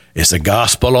It's a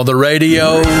Gospel on the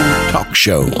Radio talk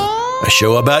show. A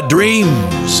show about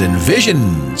dreams and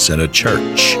visions and a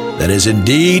church that is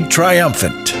indeed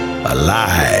triumphant,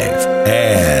 alive,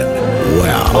 and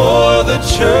well. For the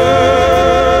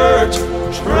church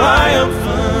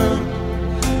triumphant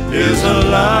is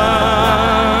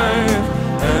alive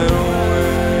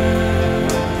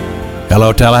and well.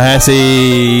 Hello,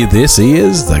 Tallahassee. This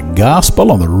is the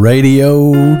Gospel on the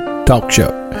Radio talk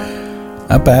show.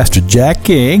 I'm Pastor Jack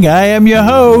King. I am your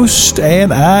host,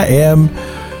 and I am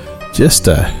just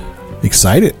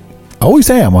excited. Always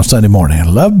am on Sunday morning. I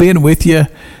love being with you,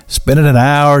 spending an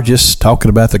hour just talking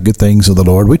about the good things of the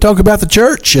Lord. We talk about the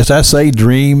church, as I say,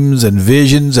 dreams and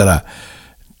visions, and a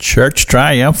church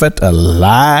triumphant,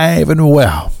 alive and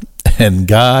well, and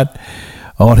God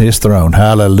on his throne.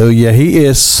 Hallelujah. He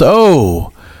is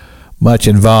so much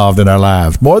involved in our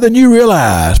lives, more than you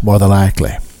realize, more than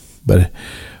likely. But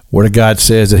Word of God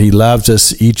says that he loves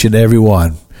us, each and every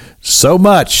one, so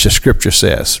much, the Scripture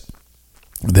says,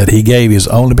 that he gave his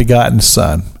only begotten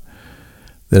Son,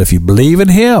 that if you believe in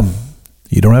him,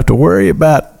 you don't have to worry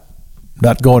about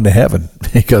not going to heaven,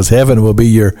 because heaven will be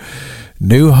your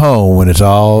new home when it's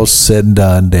all said and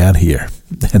done down here.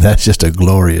 And that's just a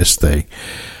glorious thing.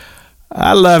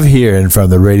 I love hearing from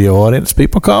the radio audience.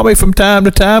 People call me from time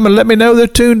to time and let me know they're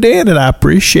tuned in, and I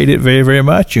appreciate it very, very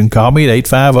much. You can call me at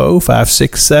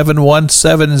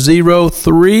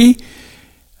 850-567-1703.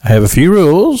 I have a few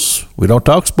rules. We don't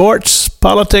talk sports,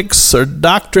 politics, or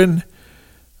doctrine,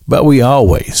 but we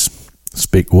always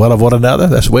speak well of one another.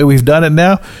 That's the way we've done it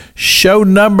now. Show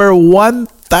number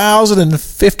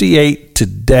 1058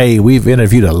 today. We've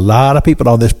interviewed a lot of people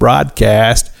on this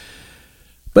broadcast,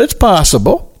 but it's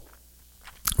possible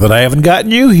that I haven't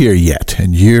gotten you here yet,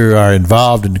 and you are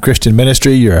involved in Christian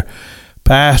ministry. You're a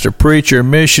pastor, preacher,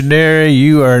 missionary.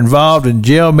 You are involved in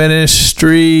jail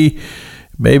ministry.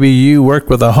 Maybe you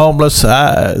work with the homeless.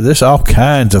 There's all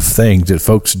kinds of things that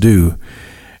folks do,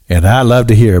 and I love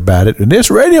to hear about it, and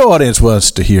this radio audience wants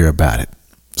to hear about it.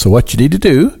 So what you need to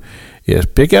do is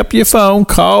pick up your phone,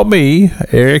 call me,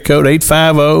 area code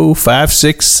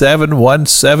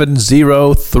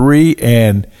 850-567-1703,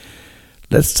 and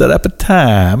let's set up a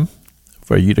time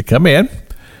for you to come in.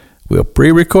 We'll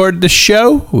pre-record the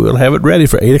show. We'll have it ready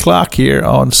for 8 o'clock here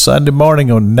on Sunday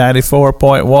morning on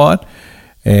 94.1.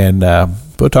 And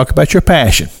we'll talk about your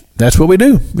passion. That's what we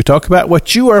do. We talk about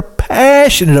what you are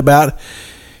passionate about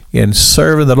in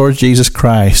serving the Lord Jesus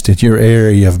Christ in your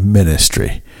area of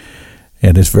ministry.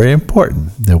 And it's very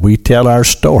important that we tell our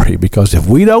story, because if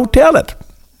we don't tell it,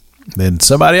 then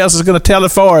somebody else is going to tell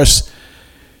it for us.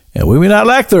 And we may not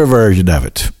like their version of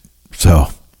it. So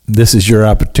this is your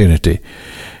opportunity.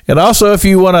 And also, if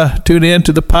you want to tune in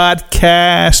to the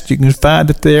podcast, you can find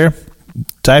it there.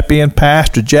 Type in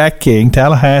Pastor Jack King,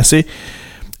 Tallahassee.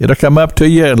 It'll come up to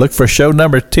you, and look for show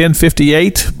number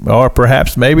 1058. Or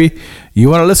perhaps maybe you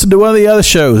want to listen to one of the other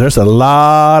shows. There's a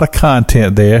lot of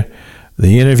content there.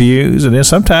 The interviews. And then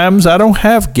sometimes I don't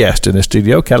have guests in the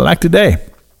studio, kind of like today.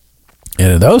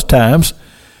 And in those times,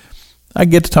 I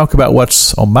get to talk about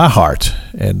what's on my heart.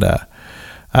 And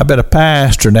I've been a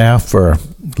pastor now for a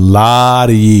lot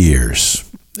of years.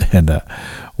 And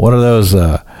one of those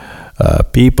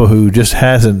people who just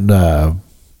hasn't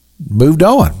moved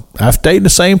on. I've stayed in the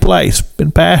same place,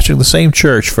 been pastoring the same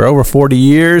church for over 40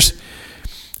 years.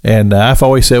 And I've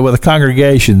always said, well, the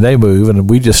congregation, they move, and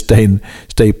we just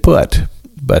stay put.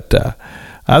 But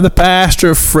I'm the pastor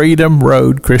of Freedom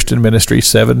Road Christian Ministry,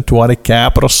 720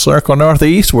 Capitol Circle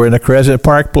Northeast. We're in the Crescent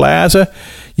Park Plaza.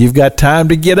 You've got time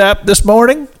to get up this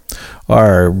morning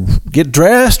or get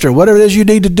dressed or whatever it is you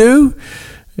need to do,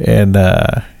 and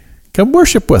come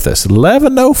worship with us.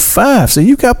 11:05, so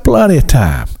you've got plenty of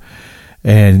time.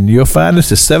 And you'll find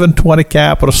us at 720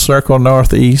 Capitol Circle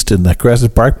Northeast in the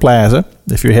Crescent Park Plaza.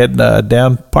 If you're heading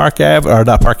down Park Avenue, or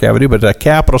not Park Avenue, but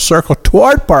Capitol Circle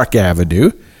toward Park Avenue,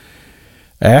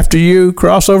 after you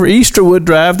cross over Easterwood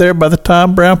Drive there by the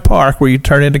Tom Brown Park, where you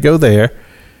turn in to go there,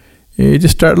 you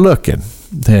just start looking.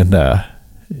 And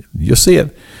you'll see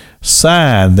it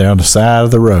sign there on the side of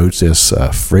the road. Says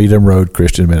Freedom Road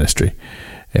Christian Ministry.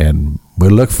 And we'll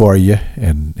look for you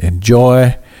and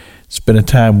enjoy spending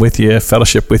time with you,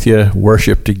 fellowship with you,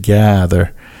 worship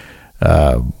together.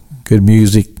 Good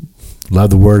music.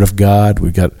 Love the Word of God.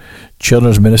 We've got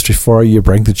children's ministry for you.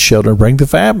 Bring the children, bring the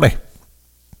family.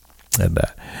 And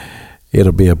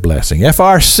it'll be a blessing.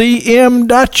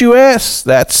 frcm.us,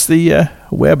 that's the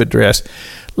web address.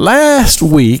 Last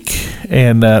week,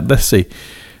 and let's see,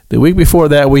 the week before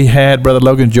that, we had Brother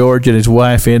Logan George and his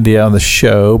wife India on the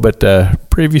show. But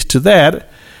previous to that,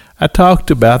 I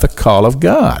talked about the call of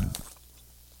God.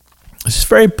 This is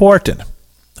very important.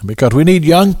 because we need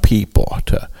young people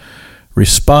to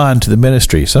respond to the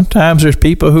ministry. Sometimes there's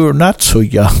people who are not so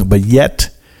young, but yet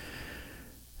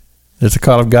there's a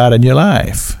call of God in your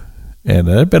life. And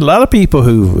there have been a lot of people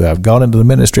who have gone into the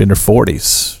ministry in their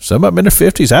 40s, some of them in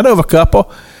their 50s. I know of a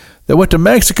couple that went to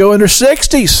Mexico in their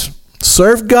 60s,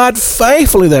 served God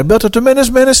faithfully there, built a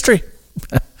tremendous ministry.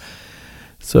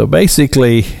 So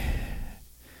basically,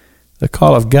 the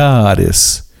call of God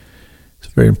is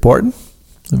very important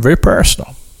and very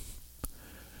personal.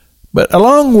 But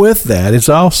along with that is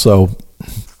also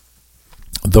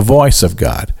the voice of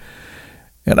God.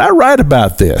 And I write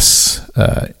about this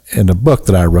in a book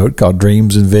that I wrote called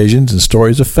Dreams and Visions and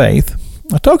Stories of Faith.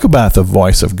 I talk about the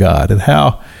voice of God and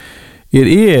how it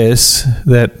is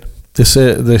that this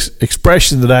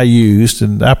expression that I used,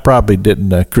 and I probably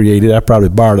didn't create it, I probably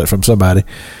borrowed it from somebody.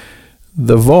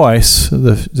 The voice,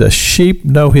 the sheep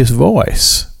know his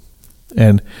voice.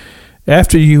 And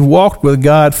after you walked with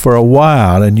God for a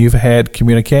while and you've had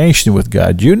communication with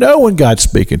God, you know when God's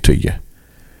speaking to you.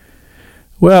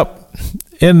 Well,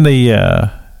 in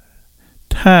the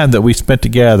time that we spent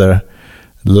together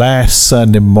last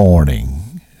Sunday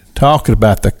morning, talking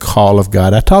about the call of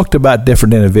God, I talked about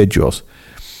different individuals,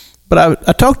 but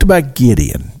I talked about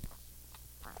Gideon.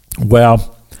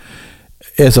 Well,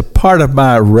 as a part of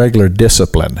my regular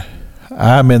discipline,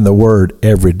 I'm in the Word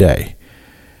every day.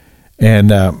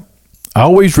 And I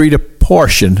always read a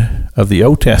portion of the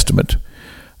Old Testament.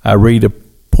 I read a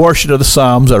portion of the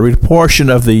Psalms. I read a portion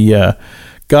of the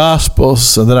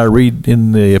Gospels, and then I read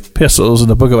in the epistles in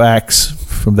the book of Acts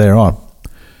from there on.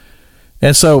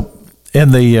 And so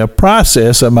in the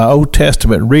process of my Old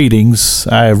Testament readings,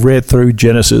 I have read through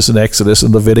Genesis and Exodus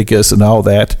and Leviticus and all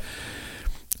that,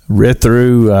 read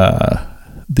through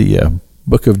the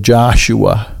book of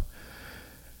Joshua,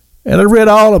 and I read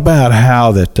all about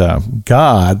how that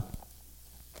God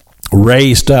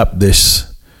raised up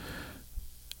this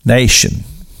nation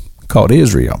called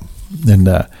Israel,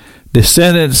 and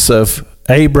descendants of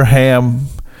Abraham,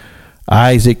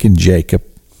 Isaac, and Jacob.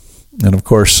 And of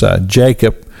course,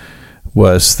 Jacob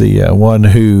was the one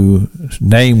whose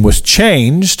name was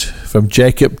changed from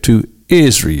Jacob to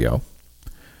Israel.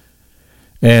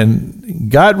 And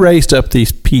God raised up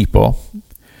these people,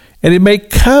 and he made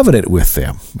covenant with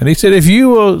them. And he said, if you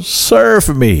will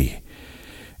serve me,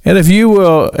 and if you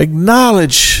will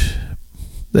acknowledge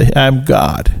that I'm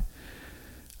God,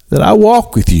 then I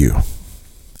walk with you,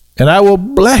 and I will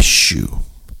bless you.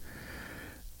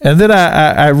 And then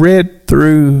I read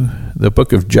through the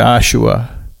book of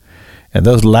Joshua and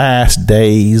those last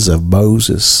days of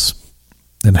Moses,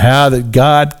 and how that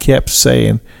God kept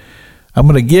saying, I'm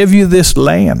going to give you this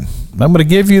land. I'm going to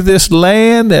give you this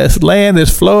land. This land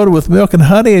is flowing with milk and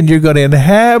honey, and you're going to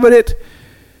inhabit it,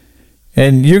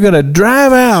 and you're going to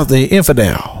drive out the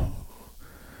infidel.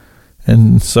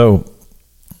 And so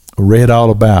I read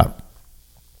all about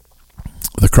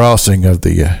the crossing of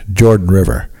the Jordan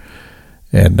River,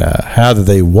 and how that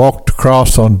they walked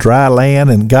across on dry land,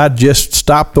 and God just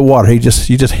stopped the water. He just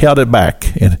held it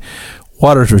back, and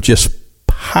waters were just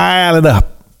piling up.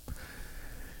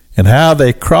 And how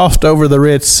they crossed over the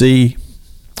Red Sea,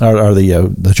 or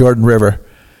the Jordan River,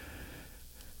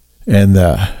 and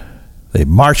they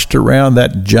marched around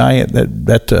that giant,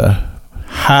 that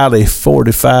highly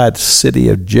fortified city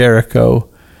of Jericho,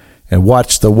 and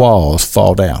watched the walls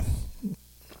fall down.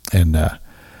 And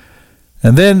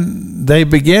then they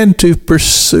began to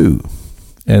pursue,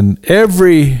 and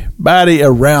everybody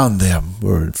around them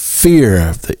were in fear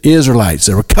of the Israelites.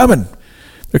 They were coming.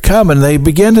 They're coming. They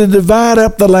began to divide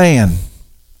up the land.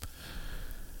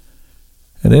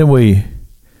 And then we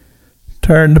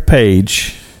turn the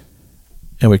page,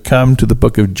 and we come to the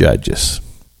book of Judges.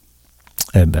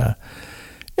 And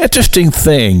interesting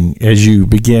thing, as you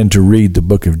begin to read the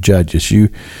book of Judges, you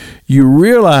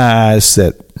realize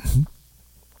that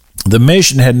the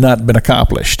mission had not been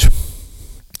accomplished.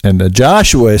 And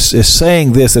Joshua is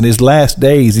saying this in his last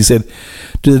days. He said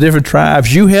to the different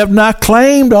tribes, you have not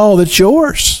claimed all that's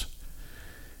yours.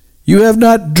 You have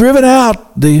not driven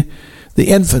out the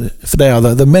infidel,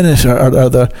 the minister, or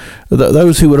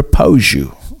those who would oppose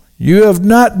you. You have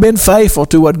not been faithful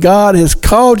to what God has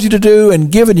called you to do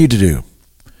and given you to do.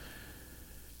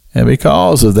 And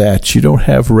because of that, you don't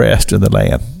have rest in the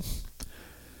land.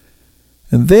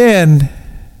 And then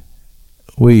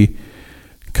we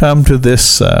come to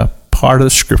this part of the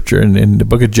scripture in the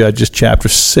book of Judges, chapter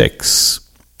 6,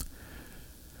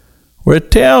 where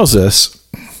it tells us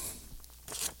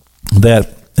that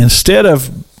instead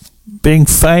of being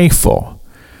faithful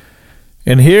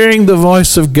and hearing the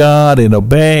voice of God and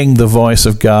obeying the voice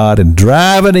of God and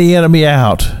driving the enemy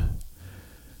out,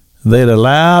 they'd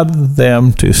allowed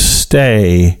them to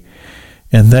stay,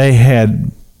 and they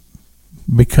had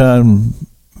become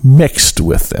mixed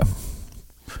with them.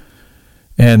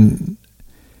 And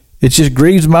it just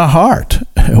grieves my heart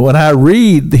when I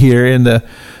read here in the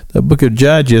book of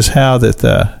Judges how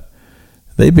that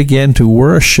they began to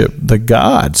worship the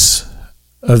gods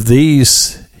of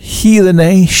these heathen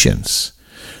nations,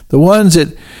 the ones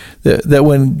that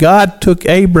when God took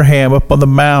Abraham up on the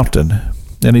mountain,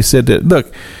 and he said that,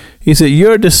 look, he said,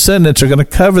 your descendants are going to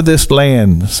cover this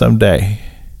land someday,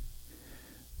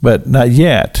 but not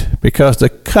yet, because the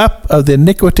cup of the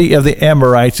iniquity of the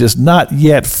Amorites is not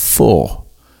yet full.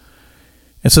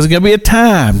 And so there's going to be a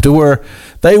time to where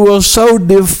they will so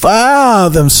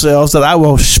defile themselves that I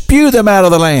will spew them out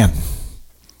of the land.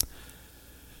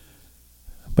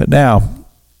 But now,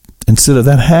 instead of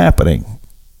that happening,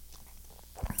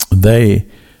 they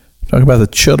talk about the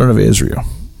children of Israel.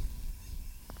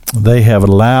 They have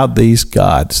allowed these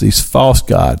gods, these false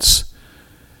gods,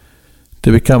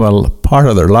 to become a part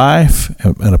of their life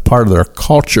and a part of their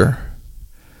culture.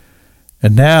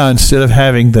 And now, instead of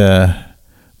having the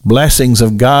blessings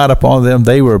of God upon them,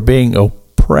 they were being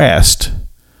oppressed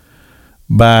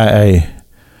by a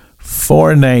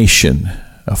foreign nation,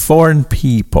 a foreign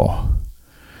people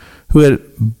who had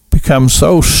become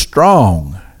so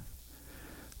strong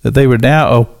that they were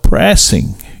now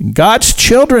oppressing God's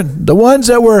children, the ones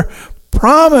that were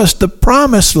promised the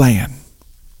promised land.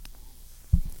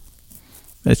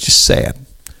 It's just sad.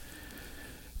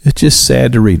 It's just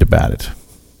sad to read about it.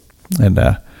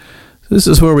 And this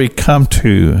is where we come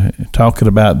to talking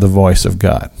about the voice of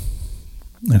God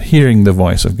and hearing the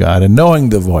voice of God and knowing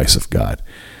the voice of God.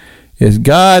 Is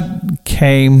God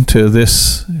came to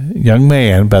this young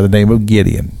man by the name of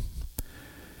Gideon,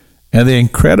 and the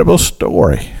incredible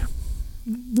story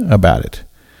about it,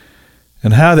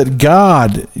 and how that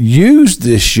God used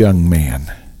this young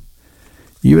man,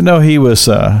 even though he was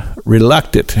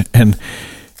reluctant and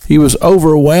he was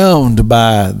overwhelmed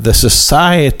by the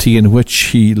society in which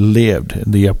he lived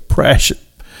and the oppression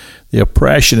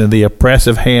and the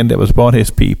oppressive hand that was upon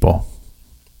his people.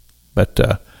 But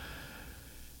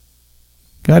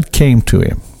God came to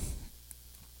him.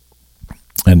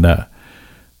 And,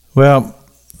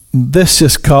 this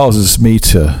just causes me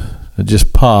to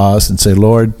just pause and say,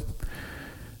 Lord,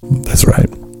 that's right.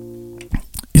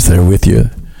 He's there with you.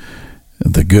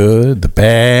 The good, the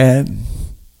bad.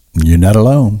 You're not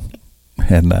alone.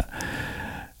 And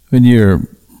when you're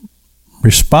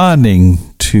responding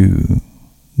to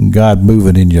God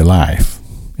moving in your life,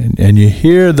 and you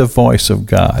hear the voice of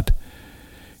God,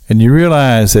 and you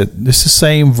realize that this is the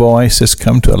same voice that's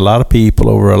come to a lot of people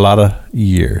over a lot of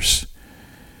years.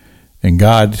 And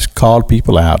God has called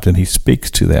people out, and he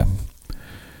speaks to them.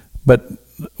 But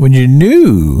when you're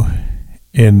new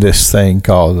in this thing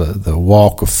called the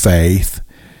walk of faith,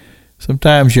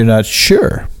 sometimes you're not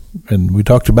sure. And we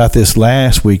talked about this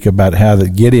last week about how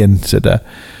that Gideon said,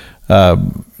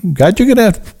 God, you're going to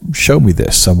have to show me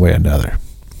this some way or another.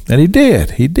 And he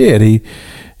did.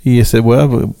 He said, well,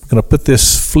 we're going to put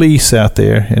this fleece out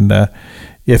there, and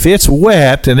if it's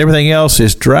wet and everything else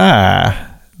is dry,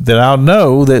 then I'll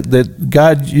know that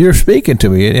God, you're speaking to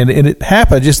me. And it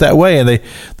happened just that way. And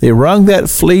they wrung that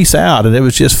fleece out, and it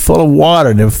was just full of water,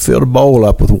 and they filled a bowl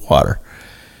up with water.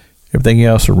 Everything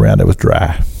else around it was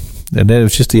dry. And then it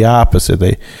was just the opposite.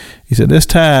 He said, this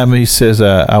time, he says,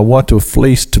 I want the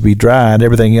fleece to be dry and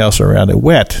everything else around it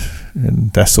wet.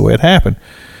 And that's the way it happened.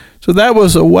 So that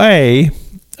was a way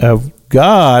of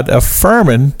God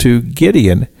affirming to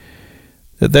Gideon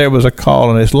that there was a call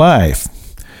in his life.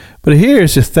 But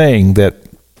here's the thing that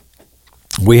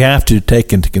we have to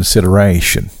take into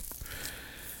consideration.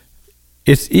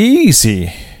 It's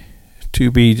easy to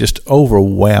be just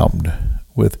overwhelmed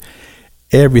with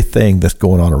everything that's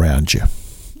going on around you.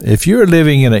 If you're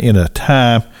living in a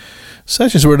time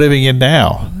such as we're living in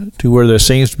now, to where there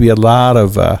seems to be a lot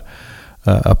of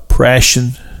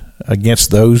oppression against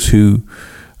those who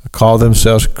call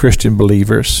themselves Christian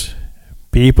believers,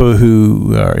 people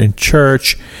who are in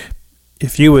church,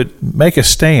 if you would make a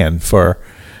stand for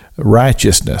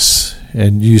righteousness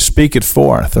and you speak it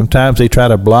forth, sometimes they try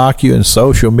to block you in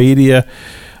social media.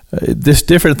 There's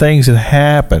different things that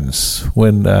happens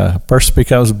when a person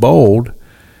becomes bold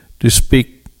to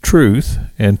speak truth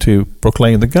and to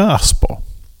proclaim the gospel.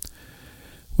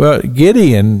 Well,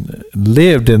 Gideon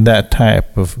lived in that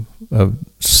type of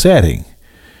setting.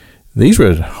 These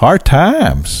were hard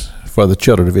times for the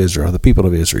children of Israel, the people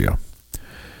of Israel.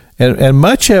 And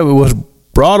much of it was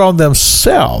brought on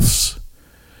themselves,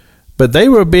 but they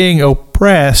were being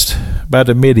oppressed by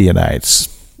the Midianites.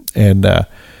 And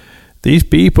these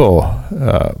people,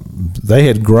 they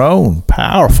had grown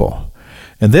powerful.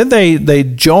 And then they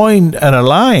joined an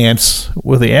alliance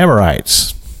with the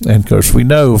Amorites. And of course, we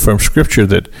know from Scripture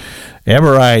that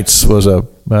Amorites was a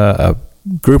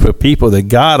group of people that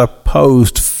God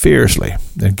opposed fiercely.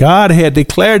 And God had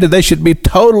declared that they should be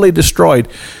totally destroyed,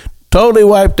 totally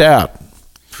wiped out.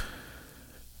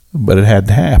 But it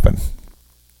hadn't happened.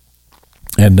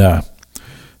 And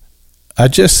I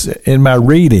just, in my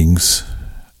readings,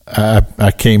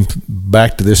 I came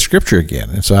back to this Scripture again.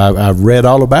 And so I read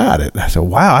all about it. I said,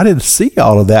 wow, I didn't see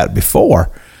all of that before.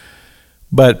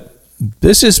 But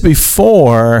this is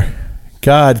before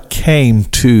God came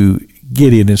to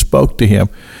Gideon and spoke to him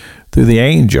through the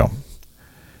angel.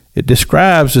 It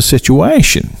describes the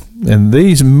situation. And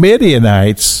these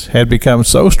Midianites had become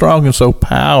so strong and so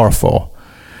powerful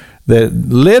that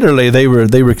literally they were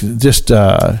just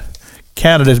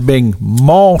counted as being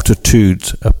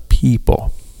multitudes of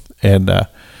people. And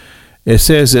it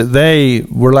says that they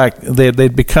were like,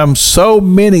 they'd become so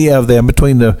many of them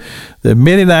between the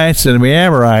Midianites and the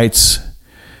Amorites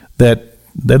that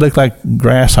they looked like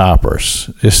grasshoppers.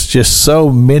 It's just so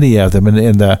many of them.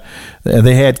 And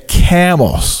they had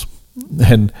camels.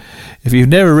 And if you've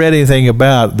never read anything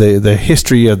about the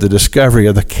history of the discovery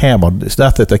of the camel, it's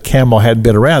not that the camel hadn't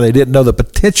been around. They didn't know the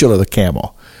potential of the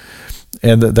camel.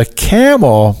 And the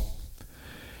camel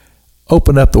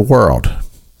opened up the world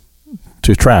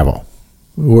to travel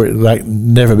like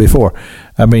never before.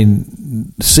 I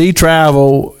mean, sea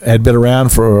travel had been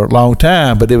around for a long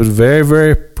time, but it was very,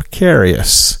 very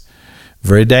precarious,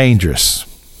 very dangerous,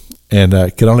 and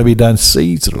could only be done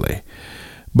seasonally.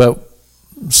 But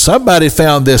somebody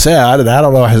found this out, and I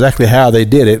don't know exactly how they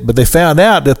did it, but they found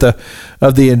out that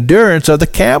of the endurance of the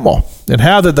camel, and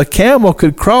how that the camel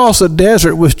could cross a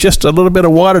desert with just a little bit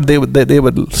of water they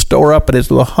would store up in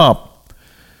its little hump.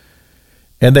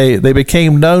 And they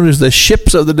became known as the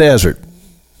ships of the desert.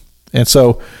 And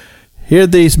so here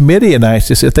these Midianites,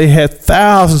 they said they had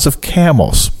thousands of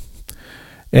camels.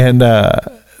 And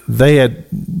they had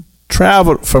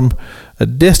traveled from a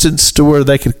distance to where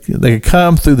they could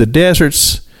come through the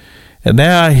deserts. And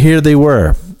now here they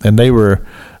were. And they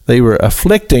were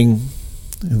afflicting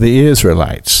the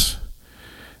Israelites.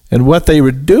 And what they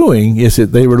were doing is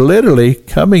that they were literally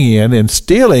coming in and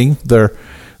stealing their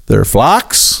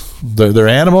flocks, their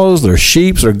animals, their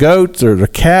sheep, their goats, their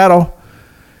cattle,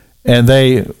 and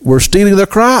they were stealing their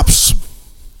crops.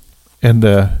 And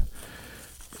the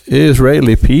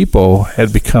Israeli people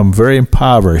had become very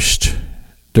impoverished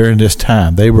during this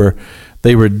time. They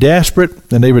were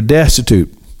desperate and they were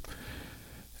destitute.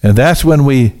 And that's when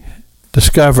we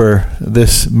discover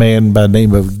this man by the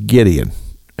name of Gideon,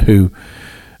 who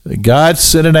God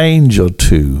sent an angel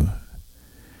to,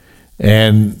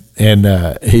 and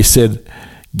he said,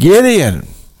 Gideon,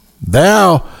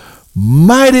 thou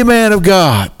mighty man of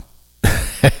God.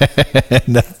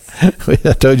 And,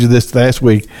 I told you this last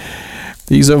week.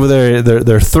 He's over there,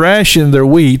 they're thrashing their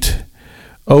wheat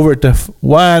over at the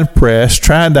wine press,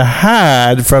 trying to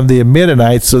hide from the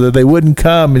Midianites so that they wouldn't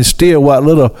come and steal what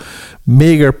little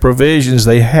meager provisions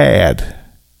they had.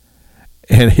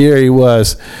 And here he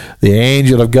was, the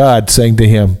angel of God saying to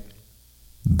him,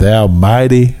 thou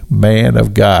mighty man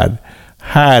of God,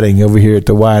 hiding over here at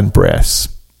the wine press.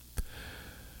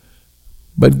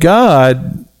 But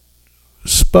God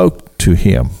spoke to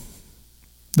him.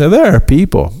 Now there are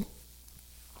people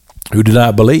who do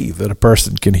not believe that a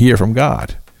person can hear from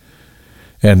God.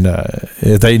 And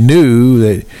if they knew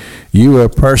that you were a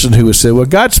person who would say, well,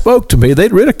 God spoke to me,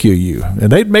 they'd ridicule you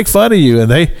and they'd make fun of you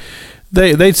and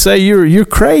they'd say you're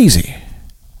crazy.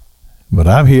 But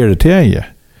I'm here to tell you,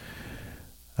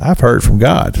 I've heard from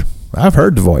God. I've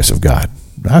heard the voice of God.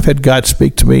 I've had God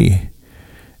speak to me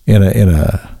in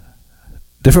a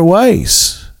different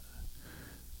ways.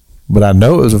 But I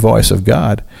know it was the voice of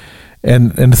God.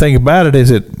 And the thing about it is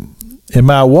that in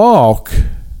my walk,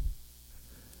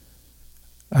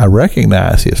 I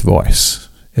recognize his voice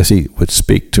as he would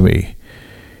speak to me.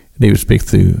 And he would speak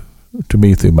to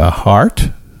me through my heart.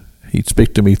 He'd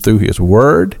speak to me through his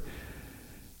word.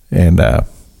 And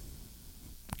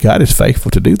God is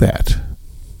faithful to do that.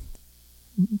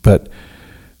 But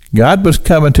God was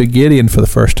coming to Gideon for the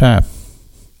first time.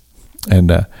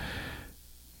 And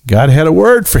God had a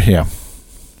word for him,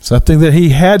 something that he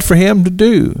had for him to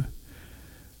do.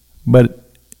 But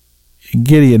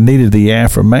Gideon needed the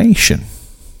affirmation,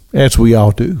 as we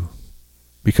all do,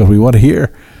 because we want to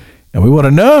hear and we want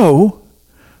to know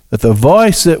that the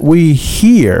voice that we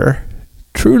hear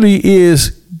truly is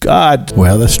God.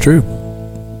 Well, that's true.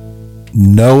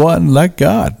 No one like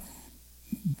God,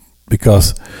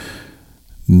 because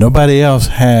nobody else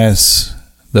has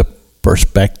the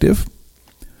perspective.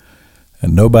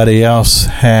 And nobody else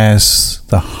has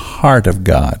the heart of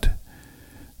God,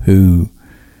 who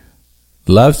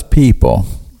loves people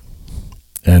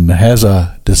and has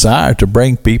a desire to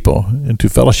bring people into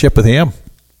fellowship with Him,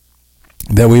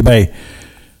 that we may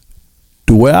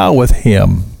dwell with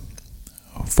Him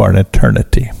for an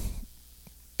eternity.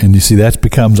 And you see, that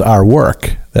becomes our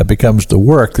work. That becomes the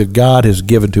work that God has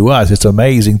given to us. It's an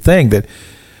amazing thing that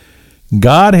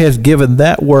God has given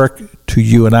that work to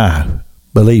you and I,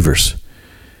 believers.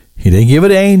 He didn't give it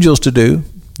to angels to do.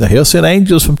 Now, He'll send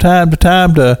angels from time to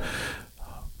time to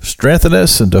strengthen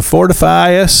us and to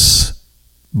fortify us.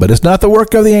 But it's not the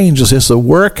work of the angels. It's the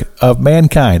work of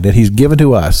mankind that He's given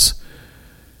to us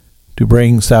to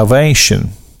bring salvation,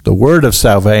 the word of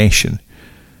salvation,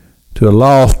 to a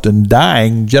lost and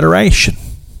dying generation.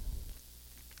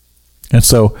 And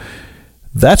so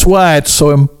that's why it's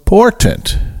so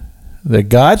important that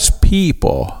God's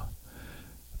people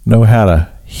know how to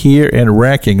hear and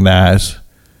recognize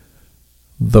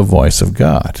the voice of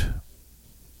God.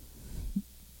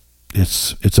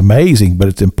 It's amazing, but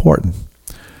it's important.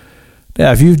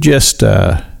 Now, if you've just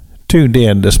tuned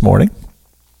in this morning,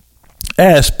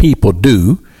 as people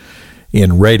do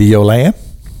in Radio Land,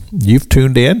 you've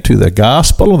tuned in to the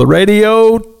Gospel on the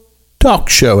Radio talk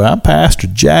show. I'm Pastor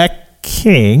Jack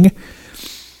King.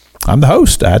 I'm the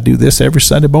host. I do this every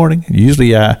Sunday morning.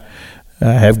 Usually I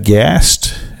have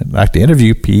guests and like to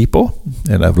interview people,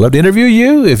 and I'd love to interview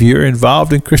you. If you're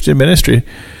involved in Christian ministry,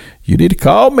 you need to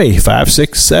call me,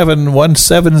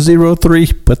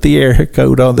 567-1703. Put the area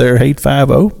code on there,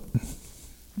 850.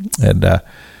 And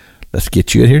let's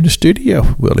get you in here in the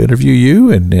studio. We'll interview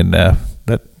you, and then the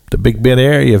Big Bend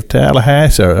area of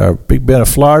Tallahassee, or Big Bend of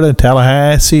Florida and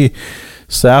Tallahassee,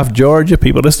 South Georgia,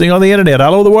 people listening on the internet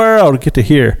all over the world get to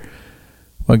hear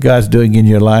what God's doing in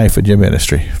your life and your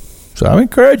ministry. So I'm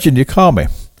encouraging you to call me.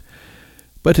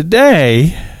 But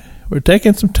today, we're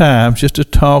taking some time just to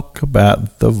talk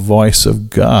about the voice of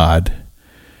God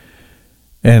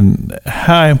and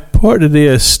how important it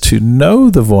is to know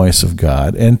the voice of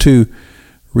God and to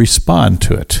respond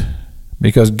to it.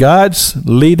 Because God's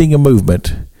leading a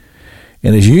movement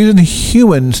and is using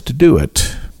humans to do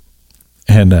it.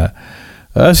 And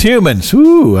us humans,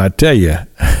 I tell you,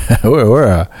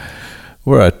 we're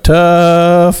a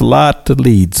tough lot to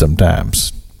lead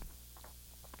sometimes.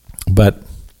 But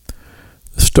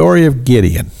the story of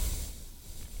Gideon,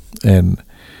 and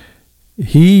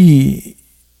he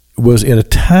was in a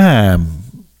time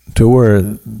to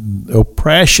where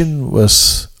oppression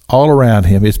was all around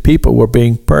him. His people were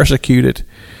being persecuted,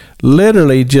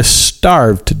 literally just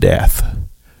starved to death.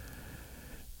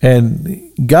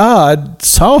 And God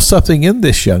saw something in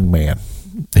this young man.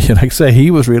 Like I say,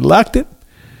 he was reluctant,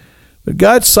 but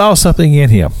God saw something in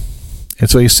him. And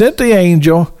so He sent the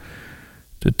angel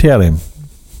to tell him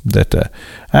that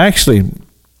actually,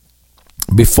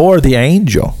 before the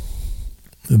angel,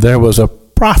 there was a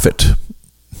prophet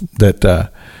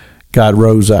that God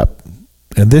rose up.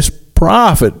 And this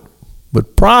prophet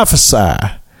would prophesy,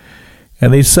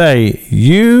 and he'd say,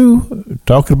 you,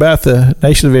 talking about the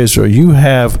nation of Israel, you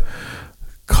have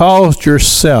caused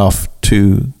yourself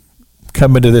to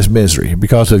come into this misery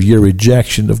because of your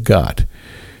rejection of God.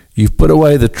 You've put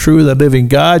away the true and the living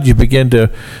God. You begin to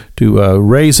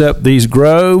raise up these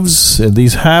groves and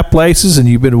these high places, and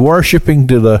you've been worshiping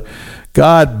to the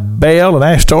god Baal and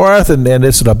Ashtaroth, and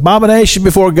it's an abomination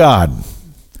before God.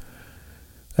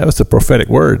 That was the prophetic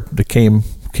word that came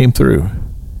through.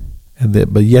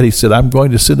 But yet He said, I'm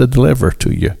going to send a deliverer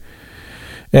to you.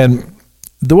 And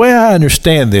the way I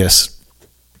understand this,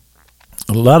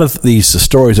 a lot of these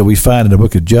stories that we find in the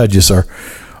book of Judges are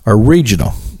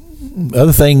regional.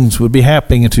 Other things would be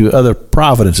happening into other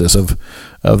providences of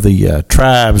the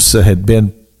tribes that had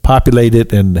been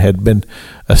populated and had been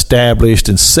established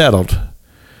and settled.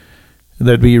 And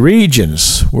there'd be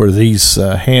regions where these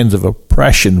hands of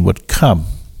oppression would come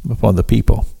upon the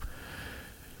people.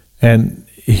 And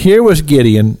here was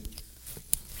Gideon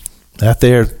out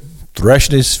there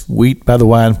threshing his wheat by the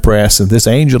winepress, and this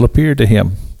angel appeared to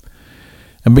him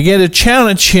and began to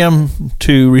challenge him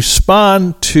to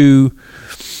respond to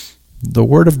the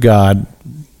Word of God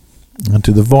and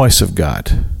to the voice of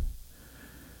God.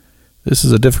 This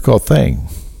is a difficult thing.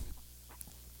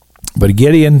 But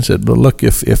Gideon said, well, look,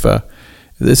 if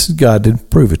this is God, then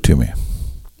prove it to me.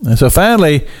 And so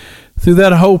finally, through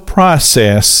that whole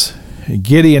process,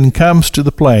 Gideon comes to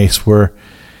the place where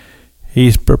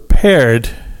he's prepared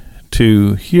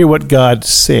to hear what God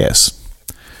says.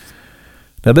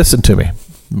 Now listen to me,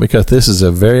 because this is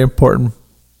a very important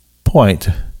point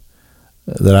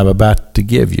that I'm about to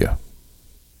give you.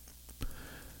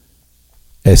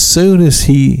 as soon as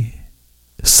he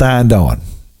signed on,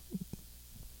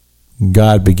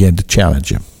 God began to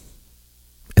challenge him.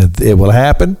 And it will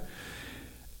happen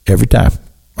every time.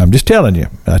 I'm just telling you.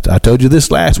 I told you this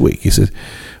last week. He said,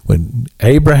 when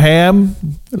Abraham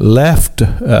left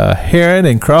Haran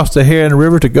and crossed the Haran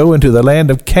River to go into the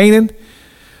land of Canaan,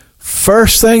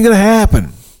 first thing that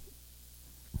happened,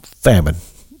 famine.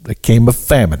 There came a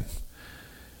famine.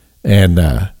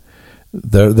 And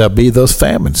there'll be those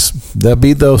famines. There'll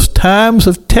be those times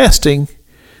of testing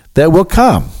that will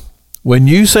come. When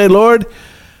you say, Lord,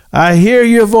 I hear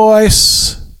your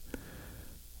voice.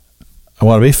 I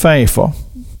want to be faithful.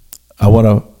 I want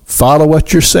to follow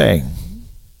what you're saying.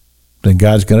 Then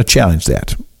God's going to challenge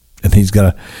that. And he's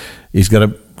going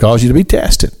to cause you to be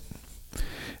tested.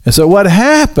 And so what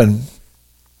happened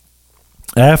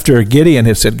after Gideon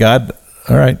had said, God,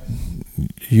 all right,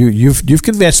 you've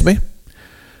convinced me.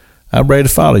 I'm ready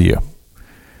to follow you.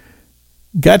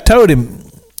 God told him,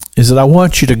 he said, I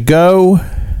want you to go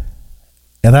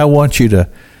and I want you to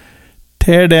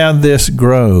tear down this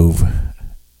grove,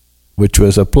 which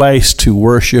was a place to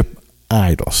worship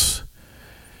idols.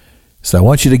 So I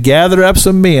want you to gather up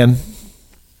some men,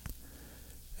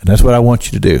 and that's what I want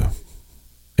you to do.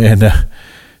 And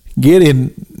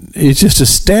Gideon is just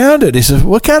astounded. He says,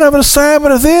 what kind of an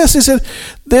assignment is this? He said,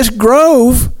 this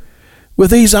grove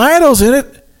with these idols in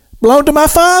it belonged to my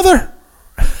father.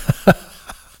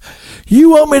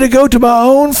 You want me to go to my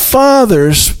own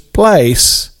father's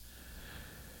place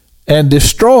and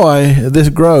destroy this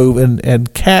grove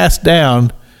and cast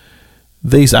down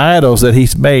these idols that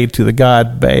he's made to the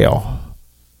god Baal?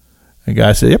 And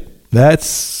God said, yep,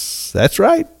 that's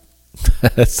right.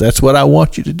 that's what I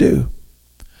want you to do.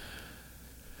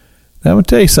 Now I'm going to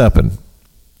tell you something.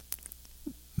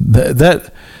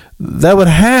 That would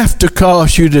have to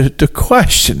cause you to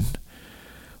question.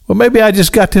 Well, maybe I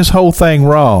just got this whole thing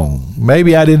wrong.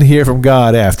 Maybe I didn't hear from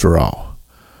God after all.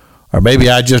 Or maybe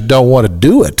I just don't want to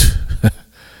do it.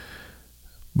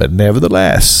 But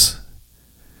nevertheless,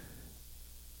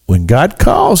 when God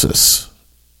calls us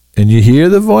and you hear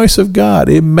the voice of God,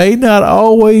 it may not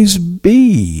always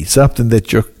be something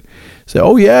that you're say,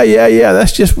 oh, yeah,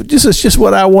 this is just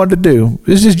what I wanted to do.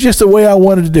 This is just the way I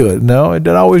wanted to do it. No, it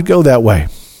doesn't always go that way.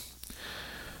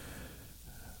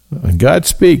 When God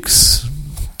speaks,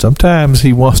 sometimes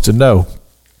he wants to know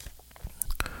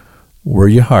where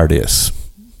your heart is.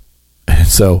 And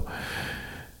so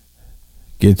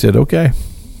Gideon said, okay.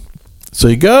 So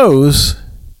he goes,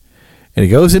 and he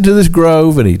goes into this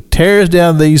grove, and he tears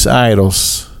down these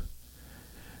idols.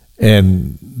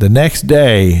 And the next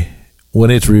day, when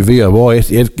it's revealed, boy,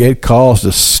 it caused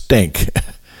a stink.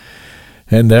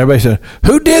 And everybody said,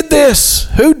 who did this?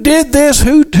 Who did this?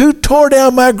 Who tore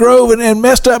down my grove and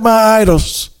messed up my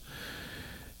idols?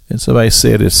 And somebody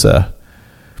said it's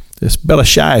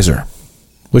Belshazzar,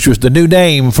 which was the new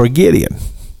name for Gideon,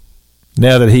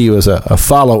 now that he was a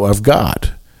follower of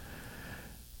God.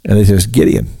 And it says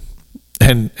Gideon.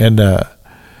 And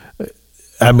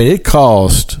I mean, it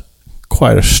caused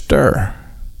quite a stir.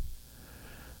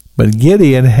 But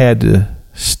Gideon had to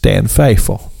stand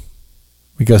faithful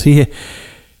because he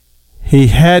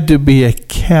had to be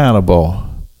accountable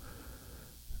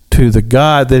to the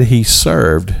God that he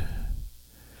served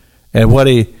and what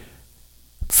he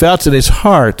felt in his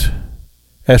heart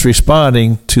as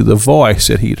responding to the voice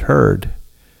that he'd heard,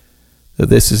 that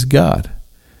this is God.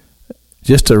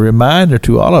 Just a reminder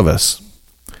to all of us.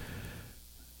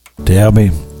 Tell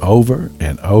me over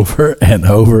and over and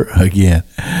over again.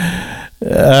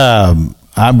 I'm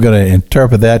going to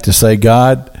interpret that to say,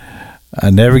 God, I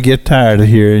never get tired of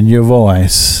hearing your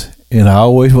voice, and I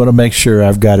always want to make sure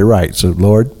I've got it right. So,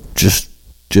 Lord,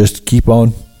 just keep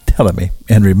on telling me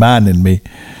and reminding me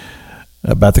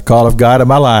about the call of God in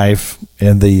my life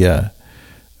and the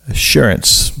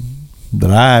assurance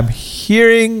that I'm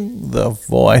hearing the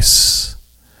voice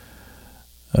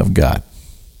of God.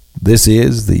 This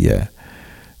is the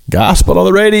Gospel on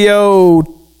the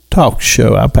Radio talk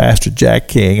show. I'm Pastor Jack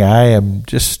King. I am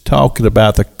just talking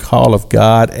about the call of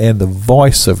God and the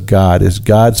voice of God as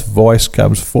God's voice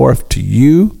comes forth to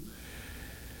you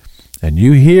and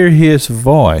you hear his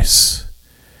voice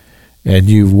and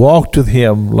you've walked with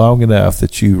him long enough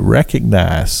that you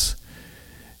recognize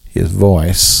his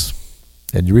voice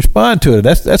and you respond to it.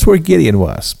 That's where Gideon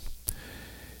was.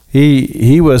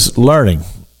 He was learning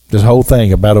this whole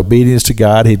thing about obedience to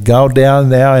God. He'd gone down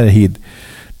now and he'd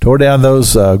tore down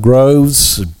those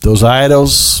groves, those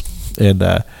idols,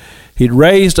 and he'd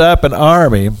raised up an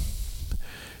army.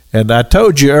 And I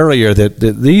told you earlier that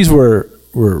these were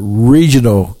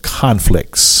regional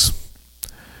conflicts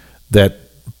that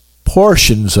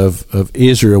portions of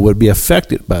Israel would be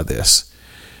affected by this.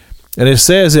 And it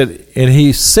says that, and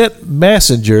he sent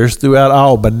messengers throughout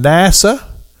all Manasseh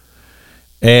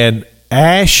and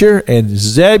Asher and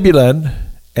Zebulun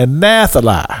and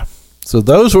Naphtali. So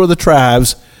those were the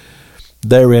tribes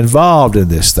that were involved in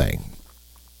this thing.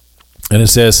 And it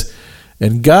says,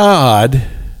 and God,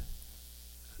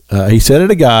 he said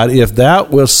unto God, if thou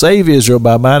wilt save Israel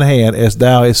by mine hand, as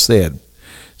thou hast said.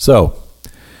 So,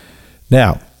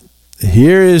 now,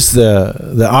 here is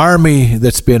the army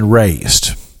that's been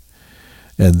raised.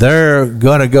 And they're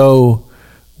going to go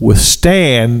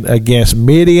withstand against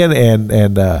Midian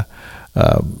and the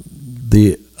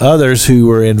others who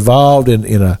were involved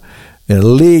in a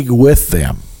league with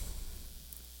them.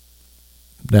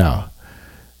 Now,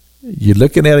 you're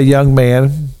looking at a young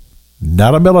man,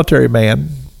 not a military man,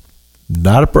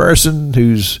 not a person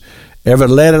who's ever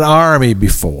led an army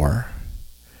before.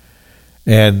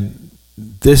 And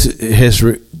this has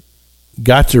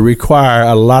got to require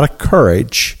a lot of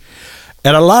courage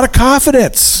and a lot of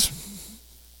confidence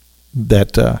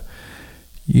that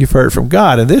you've heard from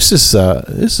God. And this is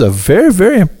a very,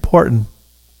 very important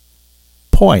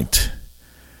point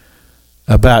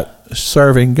about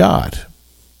serving God,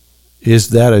 is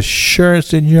that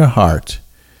assurance in your heart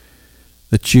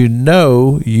that you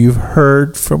know you've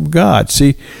heard from God.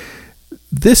 See,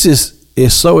 this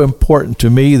is so important to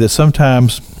me that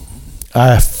sometimes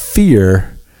I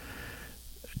fear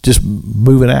just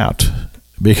moving out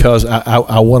because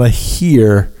I want to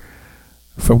hear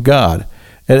from God.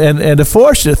 And the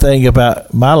fortunate thing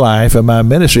about my life and my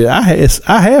ministry, I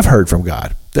have heard from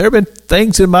God. There have been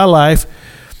things in my life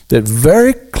that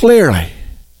very clearly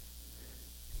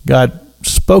God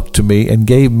spoke to me and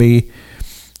gave me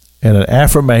an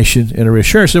affirmation and a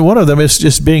reassurance. And one of them is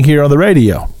just being here on the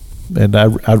radio. And I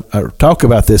talk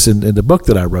about this in the book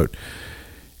that I wrote,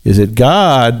 is that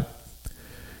God,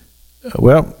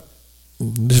 well,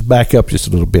 just back up just a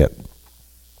little bit.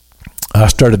 I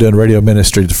started doing radio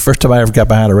ministry. The first time I ever got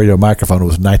behind a radio microphone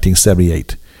was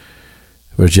 1978.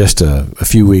 For just a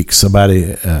few weeks,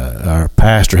 somebody, our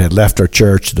pastor had left our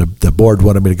church. The board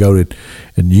wanted me to go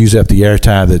and use up the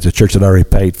airtime that the church had already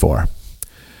paid for.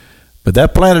 But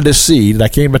that planted a seed, and I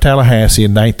came to Tallahassee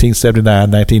in 1979,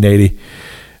 1980,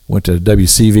 went to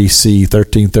WCVC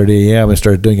 1330 AM and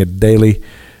started doing a daily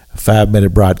 5-minute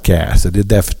broadcast. I did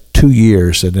that for 2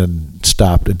 years and then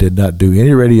stopped and did not do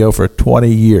any radio for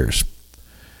 20 years.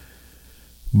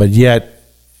 But yet,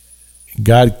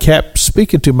 God kept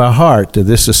speaking to my heart that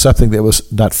this is something that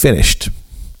was not finished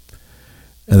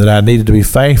and that I needed to be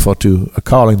faithful to a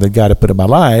calling that God had put in my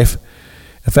life.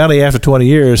 And finally, after 20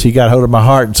 years, he got hold of my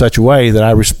heart in such a way that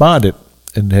I responded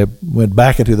and went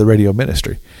back into the radio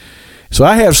ministry. So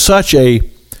I have such a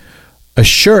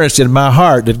assurance in my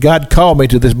heart that God called me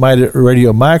to this mighty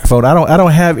radio microphone. I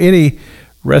don't have any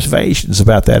reservations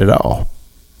about that at all.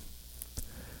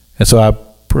 And so I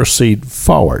proceed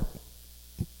forward.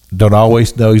 Don't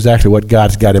always know exactly what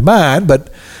God's got in mind, but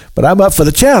I'm up for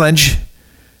the challenge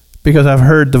because I've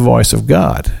heard the voice of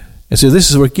God. And so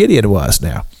this is where Gideon was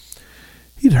now.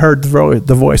 He'd heard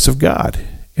the voice of God,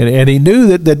 and he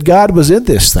knew that God was in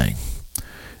this thing.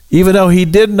 Even though he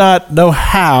did not know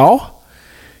how,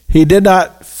 he did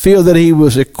not feel that he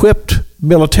was equipped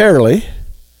militarily,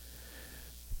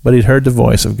 but he'd heard the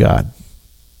voice of God.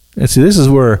 And see, this is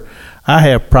where I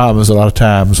have problems a lot of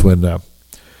times when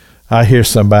I hear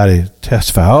somebody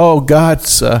testify, oh,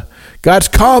 God's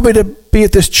called me to be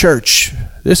at this church.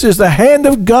 This is the hand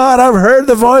of God. I've heard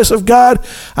the voice of God.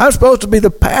 I'm supposed to be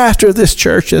the pastor of this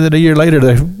church. And then a year later,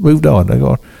 they moved on. They're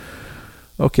going,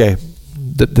 okay,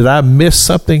 did I miss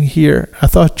something here? I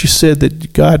thought you said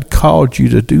that God called you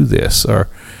to do this.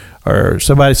 Or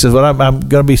somebody says, well, I'm going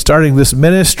to be starting this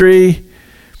ministry.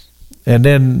 And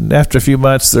then after a few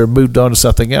months, they're moved on to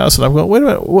something else. And I'm going, wait a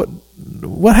minute,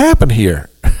 what happened here?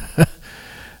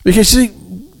 Because, you see,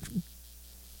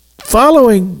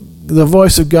 following the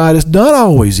voice of God is not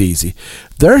always easy.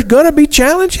 There's going to be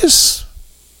challenges.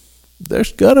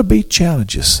 There's going to be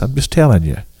challenges. I'm just telling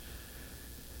you.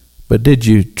 But did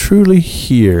you truly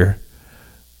hear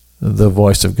the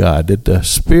voice of God? Did the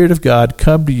Spirit of God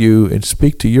come to you and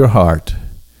speak to your heart?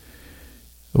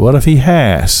 What if He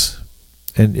has?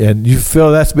 And you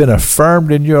feel that's been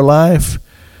affirmed in your life?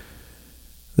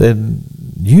 Then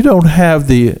you don't have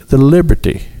the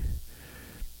liberty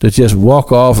to just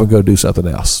walk off and go do something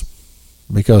else,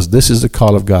 because this is the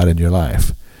call of God in your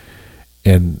life.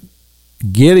 And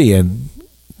Gideon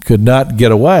could not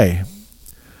get away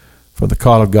from the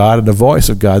call of God and the voice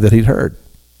of God that he'd heard.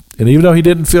 And even though he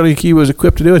didn't feel like he was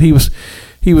equipped to do it,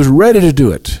 he was ready to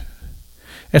do it.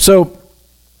 And so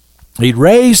he'd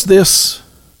raised this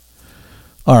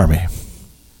army.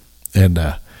 And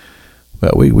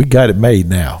well, we got it made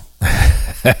now.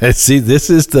 See, this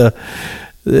is the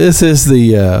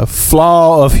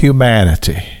flaw of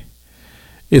humanity.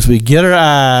 Is we get our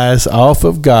eyes off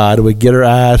of God, we get our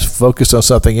eyes focused on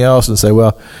something else, and say,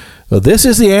 well, this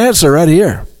is the answer right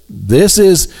here. This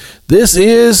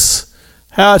is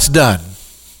how it's done.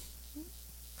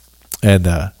 And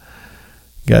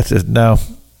God says, no.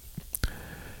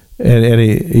 And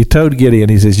he told Gideon,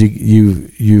 he says,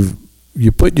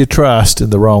 you put your trust in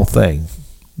the wrong thing,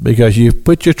 because you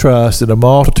put your trust in a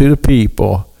multitude of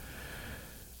people,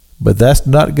 but that's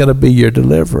not going to be your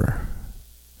deliverer.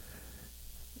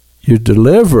 Your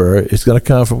deliverer is going to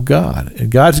come from God, and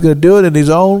God's going to do it in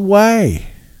his own way.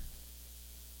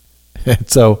 And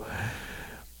so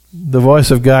the voice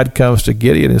of God comes to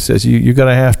Gideon and says, you're going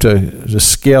to have to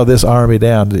scale this army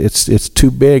down. It's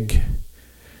too big.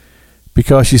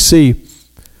 Because you see,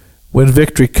 when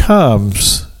victory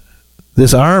comes,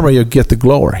 this army will get the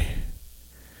glory.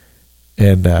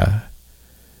 And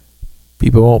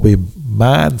people won't be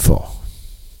mindful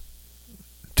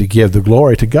to give the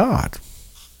glory to God.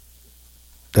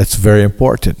 That's very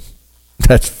important.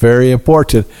 That's very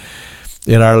important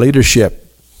in our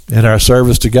leadership, in our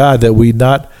service to God, that we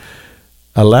not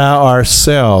allow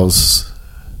ourselves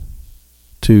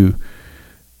to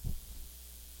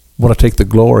want to take the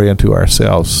glory into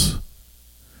ourselves.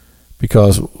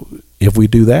 Because if we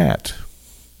do that,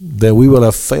 then we will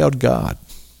have failed God.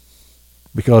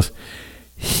 Because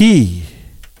He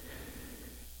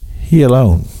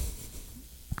alone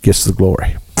gets the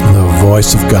glory. The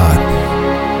voice of God.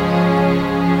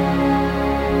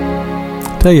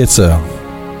 I tell you, it's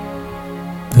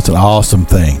an awesome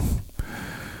thing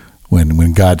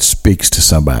when God speaks to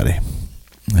somebody.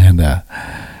 And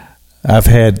I've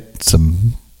had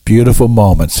some beautiful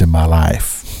moments in my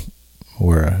life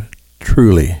where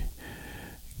truly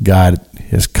God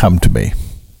has come to me.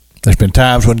 There's been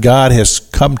times when God has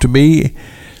come to me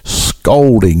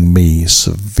scolding me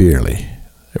severely.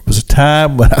 There was a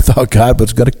time when I thought God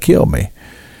was going to kill me.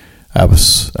 I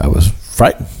was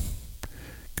frightened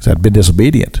because I'd been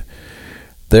disobedient.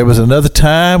 There was another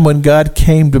time when God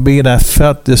came to me and I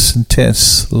felt this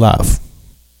intense love.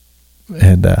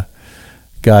 And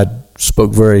God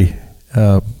spoke very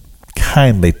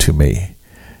kindly to me.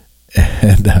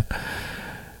 And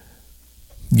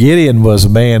Gideon was a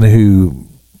man who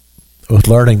was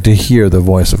learning to hear the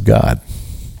voice of God.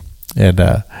 And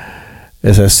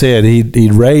as I said,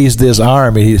 he'd raised this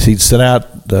army. He'd sent out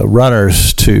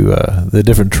runners to the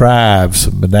different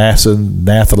tribes, Manasseh,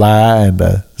 Naphtali,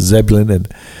 and Zebulun.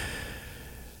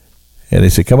 And he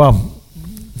said, come on,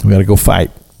 we got to go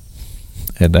fight.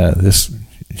 And this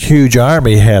huge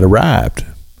army had arrived.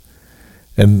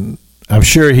 And I'm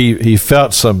sure he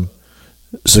felt some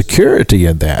security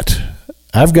in that.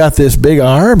 I've got this big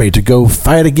army to go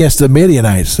fight against the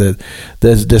Midianites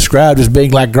that's described as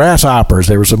being like grasshoppers.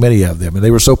 There were so many of them, and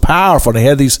they were so powerful. They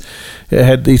had these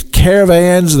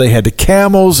caravans. They had the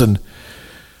camels, and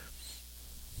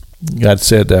God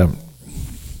said,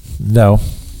 "No,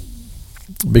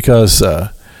 because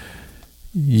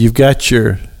you've got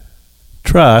your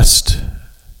trust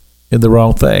in the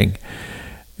wrong thing."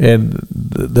 And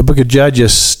the book of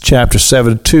Judges, chapter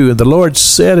 7:2, and the Lord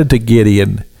said unto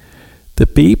Gideon, the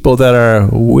people that are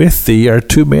with thee are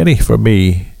too many for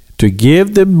me to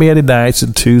give the Midianites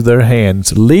into their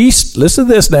hands. Listen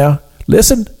to this now.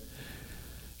 Listen.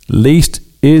 Lest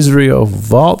Israel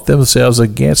vaunt themselves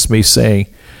against me, saying,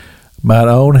 mine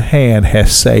own hand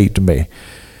has saved me. In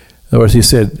other words, he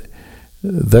said,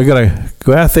 they're going to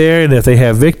go out there, and if they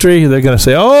have victory, they're going to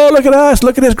say, oh, look at us.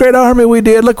 Look at this great army we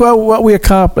did. Look what we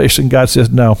accomplished. And God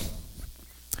says, no.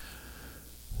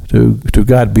 To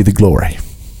God be the glory.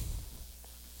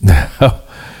 Now,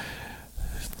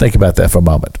 think about that for a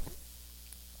moment.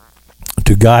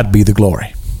 To God be the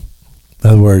glory.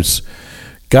 In other words,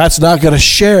 God's not going to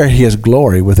share his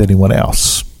glory with anyone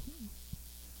else.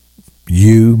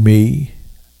 You, me.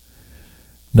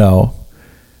 No.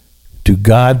 To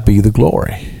God be the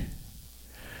glory.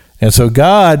 And so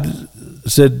God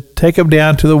said, take them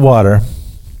down to the water,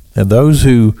 and those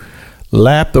who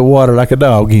lap the water like a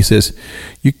dog, he says,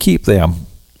 you keep them.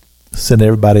 Send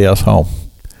everybody else home.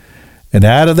 And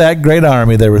out of that great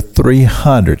army, there were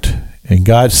 300. And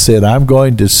God said, I'm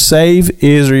going to save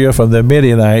Israel from the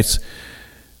Midianites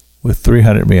with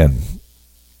 300 men.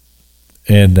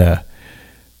 And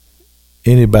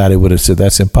anybody would have said,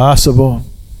 that's impossible.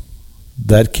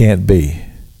 That can't be.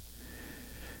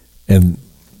 And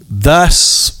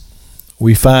thus,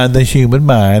 we find the human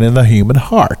mind and the human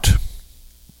heart.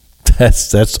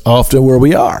 That's often where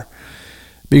we are.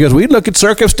 Because we look at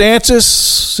circumstances,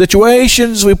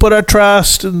 situations, we put our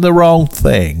trust in the wrong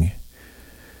thing.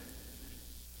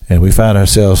 And we find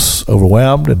ourselves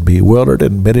overwhelmed and bewildered,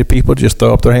 and many people just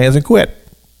throw up their hands and quit.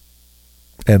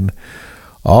 And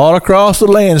all across the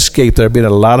landscape, there have been a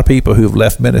lot of people who've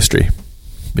left ministry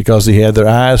because they had their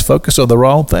eyes focused on the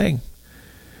wrong thing.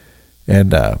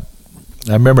 And I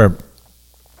remember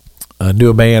I knew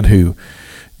a man who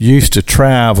used to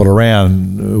travel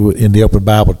around in the Open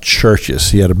Bible churches.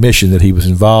 He had a mission that he was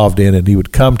involved in, and he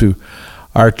would come to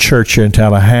our church here in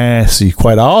Tallahassee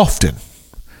quite often.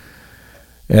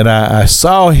 And I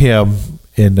saw him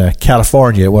in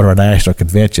California at one of our national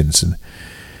conventions, and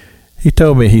he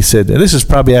told me, he said, and this is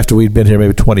probably after we'd been here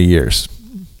maybe 20 years,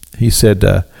 he said,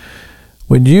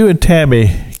 when you and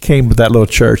Tammy came to that little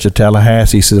church in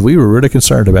Tallahassee, he said, we were really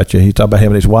concerned about you. He talked about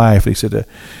him and his wife. He said,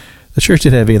 the church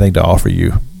didn't have anything to offer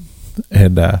you.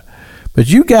 And but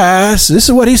you guys, this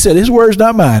is what he said, his words,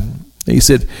 not mine. He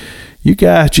said, you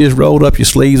guys just rolled up your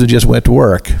sleeves and just went to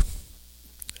work.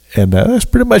 And that's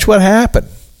pretty much what happened.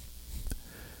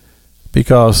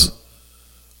 Because,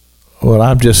 well,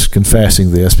 I'm just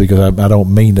confessing this because I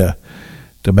don't mean to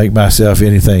make myself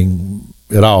anything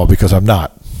at all, because I'm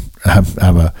not.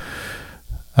 I'm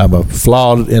a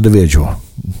flawed individual,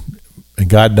 and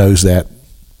God knows that.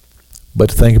 But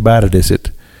the thing about it is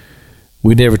that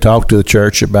we never talk to the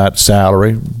church about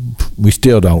salary. We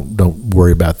still don't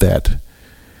worry about that.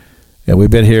 And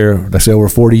we've been here, like I said, over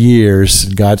 40 years,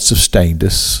 and God sustained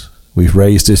us. We've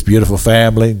raised this beautiful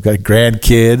family, got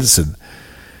grandkids, and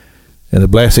the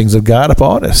blessings of God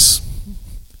upon us.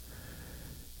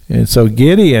 And so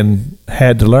Gideon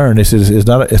had to learn. He says, it's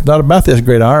not about this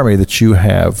great army that you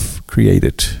have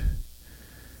created.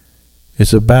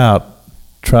 It's about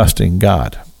trusting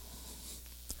God.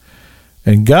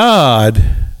 And God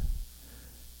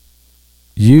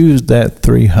used that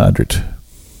 300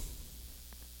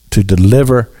 to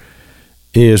deliver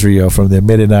Israel from the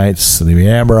Midianites and the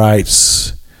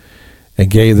Amorites, and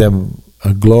gave them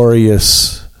a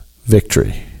glorious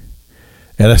victory,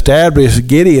 and established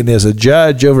Gideon as a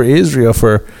judge over Israel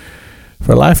for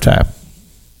a lifetime.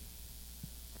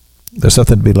 There's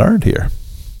something to be learned here.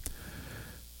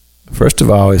 First of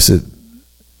all, is that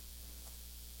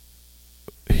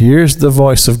here's the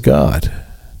voice of God.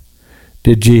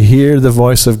 Did you hear the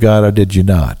voice of God, or did you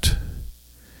not?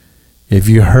 If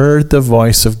you heard the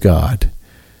voice of God,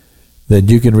 then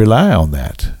you can rely on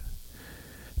that.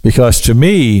 Because to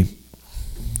me,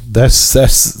 that's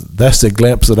the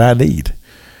glimpse that I need.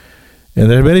 And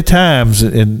there are many times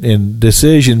in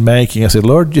decision making, I said,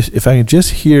 Lord, if I can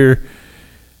just hear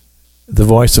the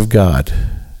voice of God,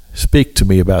 speak to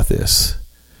me about this,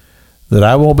 that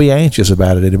I won't be anxious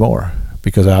about it anymore,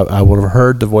 because I will have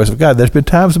heard the voice of God. There's been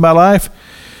times in my life,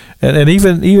 and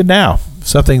even now,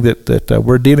 something that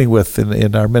we're dealing with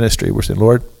in our ministry, we're saying,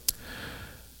 Lord,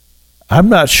 I'm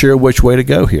not sure which way to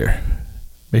go here,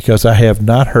 because I have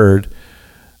not heard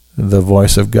the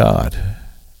voice of God,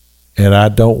 and I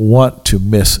don't want to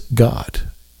miss God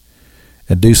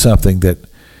and do something that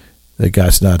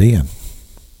God's not in.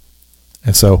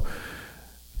 And so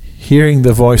hearing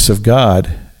the voice of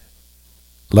God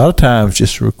a lot of times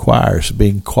just requires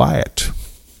being quiet.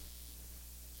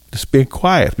 Just being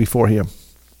quiet before Him.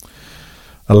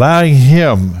 Allowing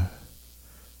Him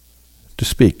to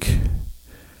speak,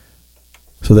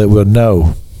 so that we'll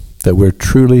know that we're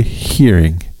truly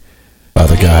hearing.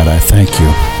 Father God, I thank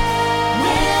you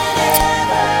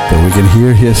that we can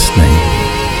hear His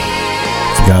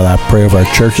name. God, I pray over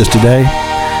our churches today.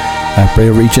 I pray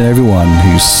over each and every one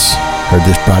who's heard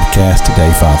this broadcast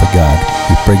today, Father God.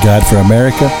 We pray, God, for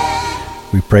America.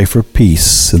 We pray for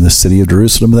peace in the city of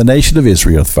Jerusalem and the nation of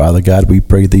Israel. Father God, we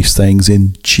pray these things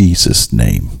in Jesus'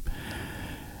 name.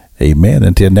 Amen.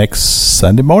 Until next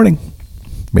Sunday morning,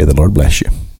 may the Lord bless you.